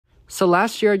So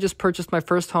last year I just purchased my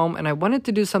first home and I wanted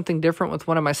to do something different with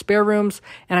one of my spare rooms,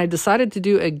 and I decided to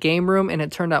do a game room, and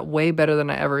it turned out way better than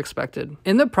I ever expected.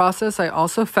 In the process, I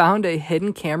also found a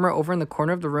hidden camera over in the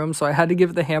corner of the room, so I had to give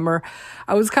it the hammer.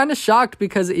 I was kind of shocked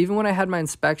because even when I had my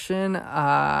inspection,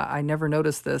 I never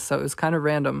noticed this, so it was kind of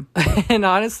random. And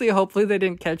honestly, hopefully they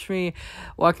didn't catch me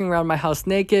walking around my house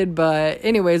naked, but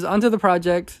anyways, onto the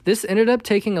project. This ended up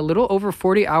taking a little over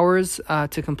 40 hours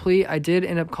to complete. I did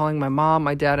end up calling my mom,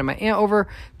 my dad, and my aunt over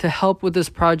to help with this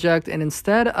project, and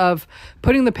instead of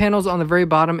putting the panels on the very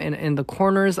bottom and in the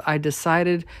corners, I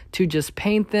decided to just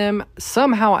paint them.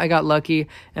 Somehow I got lucky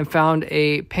and found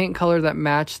a paint color that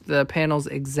matched the panels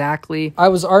exactly. I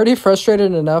was already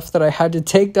frustrated enough that I had to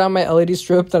take down my LED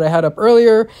strip that I had up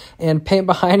earlier and paint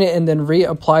behind it and then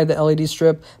reapply the LED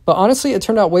strip, but honestly it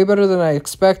turned out way better than I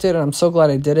expected, and I'm so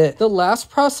glad I did it. The last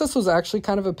process was actually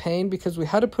kind of a pain because we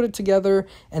had to put it together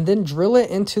and then drill it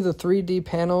into the 3D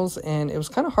panels, and it was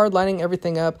kind of hard lining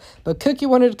everything up, but Cookie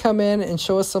wanted to come in and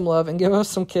show us some love and give us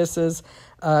some kisses.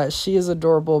 She is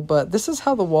adorable, but this is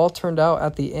how the wall turned out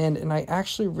at the end, and I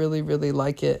actually really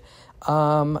like it.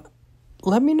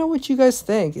 Let me know what you guys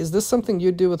think. Is this something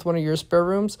you'd do with one of your spare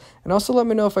rooms? And also let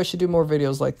me know if I should do more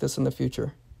videos like this in the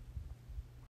future.